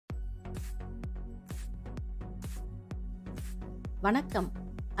வணக்கம்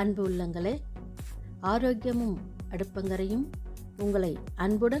அன்பு உள்ளங்களே, ஆரோக்கியமும் அடுப்பங்கரையும் உங்களை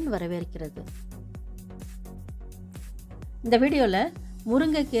அன்புடன் வரவேற்கிறது. இந்த வீடியோவில்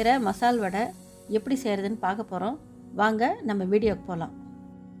முருங்கைக்கீரை மசால் வடை எப்படி செய்கிறதுன்னு பார்க்க போகிறோம். வாங்க நம்ம வீடியோக்கு போகலாம்.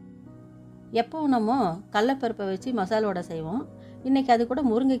 எப்போவும் நம்ம கடலைப்பருப்பை வச்சு மசால் வடை செய்வோம். இன்றைக்கி அது கூட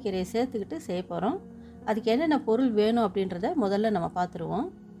முருங்கைக்கீரையை சேர்த்துக்கிட்டு செய்ய போகிறோம். அதுக்கு என்னென்ன பொருள் வேணும் அப்படின்றத முதல்ல நம்ம பார்த்துருவோம்.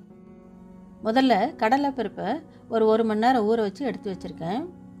 முதல்ல கடலைப்பருப்பை ஒரு மணி நேரம் ஊற வச்சு எடுத்து வச்சுருக்கேன்.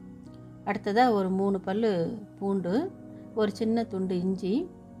 அடுத்ததாக ஒரு 3 பல் பூண்டு, ஒரு சின்ன துண்டு இஞ்சி,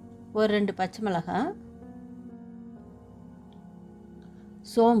 ஒரு 2 பச்சை மிளகாய்,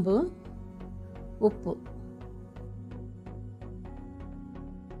 சோம்பு, உப்பு.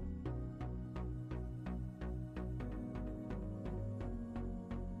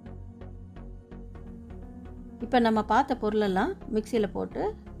 இப்போ நம்ம பார்த்த பொருளெல்லாம் மிக்சியில் போட்டு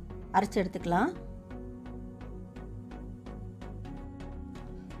அரைச்சி எடுத்துக்கலாம்.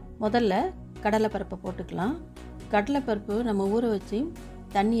 முதல்ல கடலைப்பருப்பை போட்டுக்கலாம். கடலைப்பருப்பு நம்ம ஊற வச்சு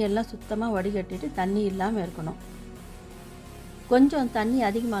தண்ணியெல்லாம் சுத்தமாக வடிகட்டிட்டு தண்ணி இல்லாமல் இருக்கணும். கொஞ்சம் தண்ணி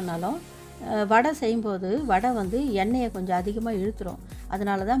அதிகமானாலும் வடை செய்யும்போது வடை எண்ணெயை கொஞ்சம் அதிகமாக இழுத்துரும்.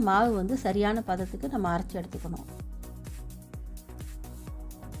 அதனால தான் மாவு சரியான பதத்துக்கு நம்ம அரைச்சி எடுத்துக்கணும்.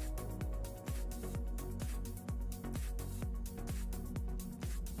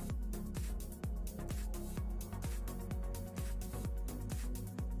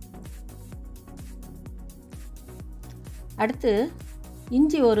 அடுத்து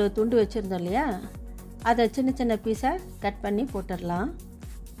இஞ்சி ஒரு துண்டு வச்சுருந்தோம் இல்லையா, அதை சின்ன சின்ன பீஸாக கட் பண்ணி போட்டுடலாம்.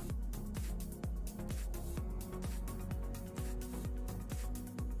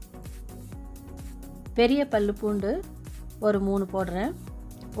 பெரிய பல்லு பூண்டு ஒரு 3 போடுறேன்,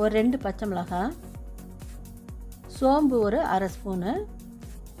 ஒரு 2 பச்சை மிளகாய், சோம்பு ஒரு அரை ஸ்பூனு,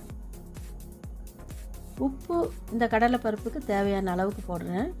 உப்பு இந்த கடலைப்பருப்புக்கு தேவையான அளவுக்கு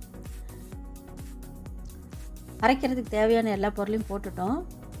போடுறேன். அரைக்கிறதுக்கு தேவையான எல்லா பொருளையும் போட்டுட்டோம்.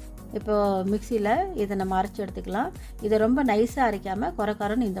 இப்போது மிக்சியில் இதை நம்ம அரைச்சி எடுத்துக்கலாம். இதை ரொம்ப நைஸாக அரைக்காமல்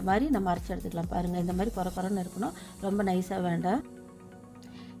குறைன்னு இந்த மாதிரி நம்ம அரைச்சி எடுத்துக்கலாம். பாருங்கள், இந்த மாதிரி குறைன்னு இருக்கணும், ரொம்ப நைஸாக வேண்டாம்.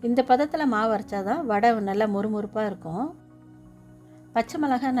 இந்த பதத்தில் மாவு அரைச்சா தான் வடை நல்லா மொறுமொறுப்பாக இருக்கும். பச்சை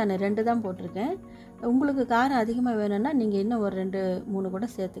மிளகாய் நான் 2 தான் போட்டிருக்கேன். உங்களுக்கு காரம் அதிகமாக வேணும்னா நீங்கள் இன்னும் ஒரு 2-3 கூட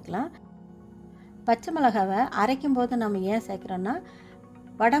சேர்த்துக்கலாம். பச்சை மிளகாவை அரைக்கும் போது நம்ம ஏன் சேர்க்குறோன்னா,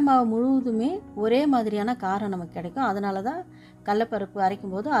 வடை மாவு முழுவதுமே ஒரே மாதிரியான காரம் நமக்கு கிடைக்கும். அதனால தான் கடலைப்பருப்பு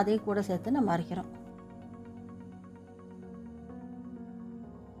அரைக்கும் போது அதையும் கூட சேர்த்து நம்ம அரைக்கிறோம்.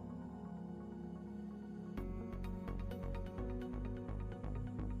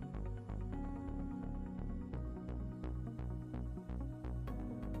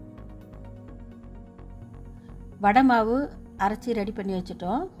 வடை மாவு அரைச்சி ரெடி பண்ணி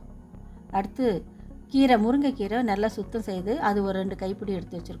வச்சுட்டோம். அடுத்து கீரை, முருங்கைக்கீரை நல்லா சுத்தம் செய்து அது ஒரு 2 கைப்பிடி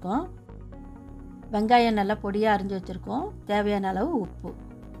எடுத்து வச்சுருக்கோம். வெங்காயம் நல்லா பொடியாக அரிஞ்சு வச்சுருக்கோம். தேவையான அளவு உப்பு.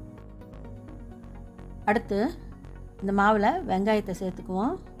 அடுத்து இந்த மாவில் வெங்காயத்தை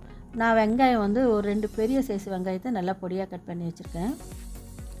சேர்த்துக்குவோம். நான் வெங்காயம் ஒரு 2 பெரிய சைஸ் வெங்காயத்தை நல்லா பொடியாக கட் பண்ணி வச்சுருக்கேன்.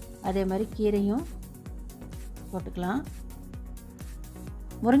 அதே மாதிரி கீரையும் போட்டுக்கலாம்.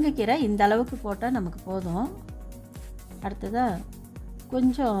 முருங்கைக்கீரை இந்த அளவுக்கு போட்டால் நமக்கு போதும். அடுத்ததாக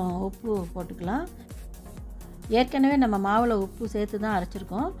கொஞ்சம் உப்பு போட்டுக்கலாம். ஏற்கனவே நம்ம மாவில் உப்பு சேர்த்து தான்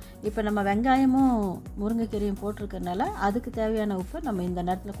அரைச்சிருக்கோம். இப்போ நம்ம வெங்காயமும் முருங்கைக்கீரையும் போட்டிருக்கறனால அதுக்கு தேவையான உப்பு நம்ம இந்த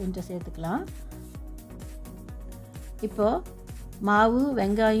நேரத்தில் கொஞ்சம் சேர்த்துக்கலாம். இப்போது மாவு,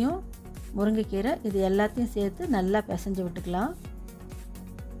 வெங்காயம், முருங்கைக்கீரை இது எல்லாத்தையும் சேர்த்து நல்லா பிசைஞ்சு விட்டுக்கலாம்.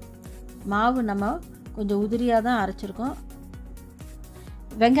 மாவு நம்ம கொஞ்சம் உதிரியாக தான் அரைச்சிருக்கோம்.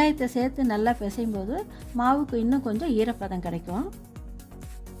 வெங்காயத்தை சேர்த்து நல்லா பிசையும் போது மாவுக்கு இன்னும் கொஞ்சம் ஈரப்பதம் கிடைக்கும்.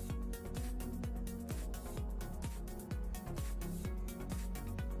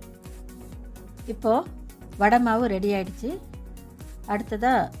 இப்போது வடை மாவு ரெடி ஆகிடுச்சு.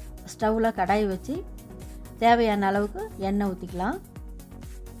 அடுத்ததாக ஸ்டவ்வில் கடாய் வச்சு தேவையான அளவுக்கு எண்ணெய் ஊற்றிக்கலாம்.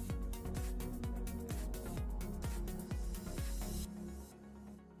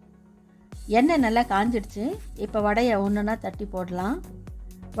 எண்ணெய் நல்லா காஞ்சிடுச்சு. இப்போ வடையை ஒன்றுனா தட்டி போடலாம்.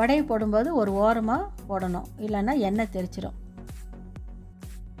 வடையை போடும்போது ஒரு ஓரமாக போடணும், இல்லைன்னா எண்ணெய் தெரிச்சிடும்.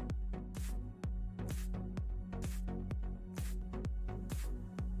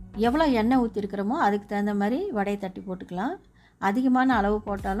 எவ்வளோ எண்ணெய் ஊற்றிருக்கிறோமோ அதுக்கு தகுந்த மாதிரி வடையை தட்டி போட்டுக்கலாம். அதிகமான அளவு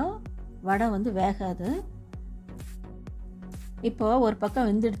போட்டாலும் வடை வேகாது. இப்போது ஒரு பக்கம்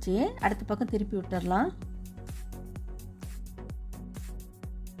வெந்துடுச்சு, அடுத்த பக்கம் திருப்பி விட்டுடலாம்.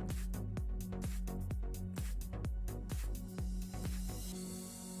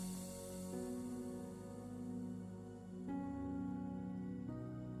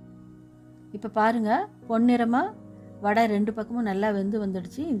 இப்போ பாருங்கள், பொன்னிறமாக வடை 2 பக்கமும் நல்லா வெந்து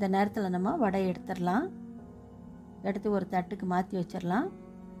வந்துடுச்சு. இந்த நேரத்தில் நம்ம வடை எடுத்துடலாம். எடுத்து ஒரு தட்டுக்கு மாற்றி வச்சிடலாம்.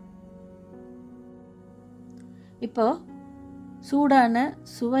 இப்போது சூடான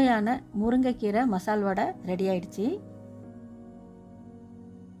சுவையான முருங்கைக்கீரை மசால் வடை ரெடி ஆயிடுச்சு.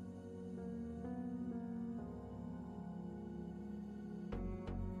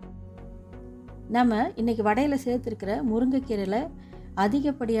 நம்ம இன்றைக்கி வடையில் சேர்த்துருக்கிற முருங்கைக்கீரையில்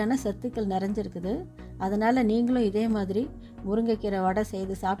அதிகப்படியான சத்துக்கள் நிறைஞ்சிருக்குது. அதனால் நீங்களும் இதே மாதிரி முருங்கைக்கீரை வடை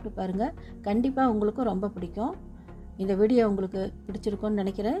செய்து சாப்பிட்டு பாருங்கள். கண்டிப்பாக உங்களுக்கும் ரொம்ப பிடிக்கும். இந்த வீடியோ உங்களுக்கு பிடிச்சிருக்கும்னு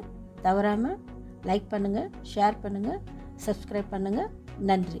நினைக்கிறேன். தவறாமல் லைக் பண்ணுங்கள், ஷேர் பண்ணுங்கள், சப்ஸ்கிரைப் பண்ணுங்கள்.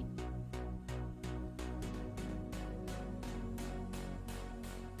 நன்றி.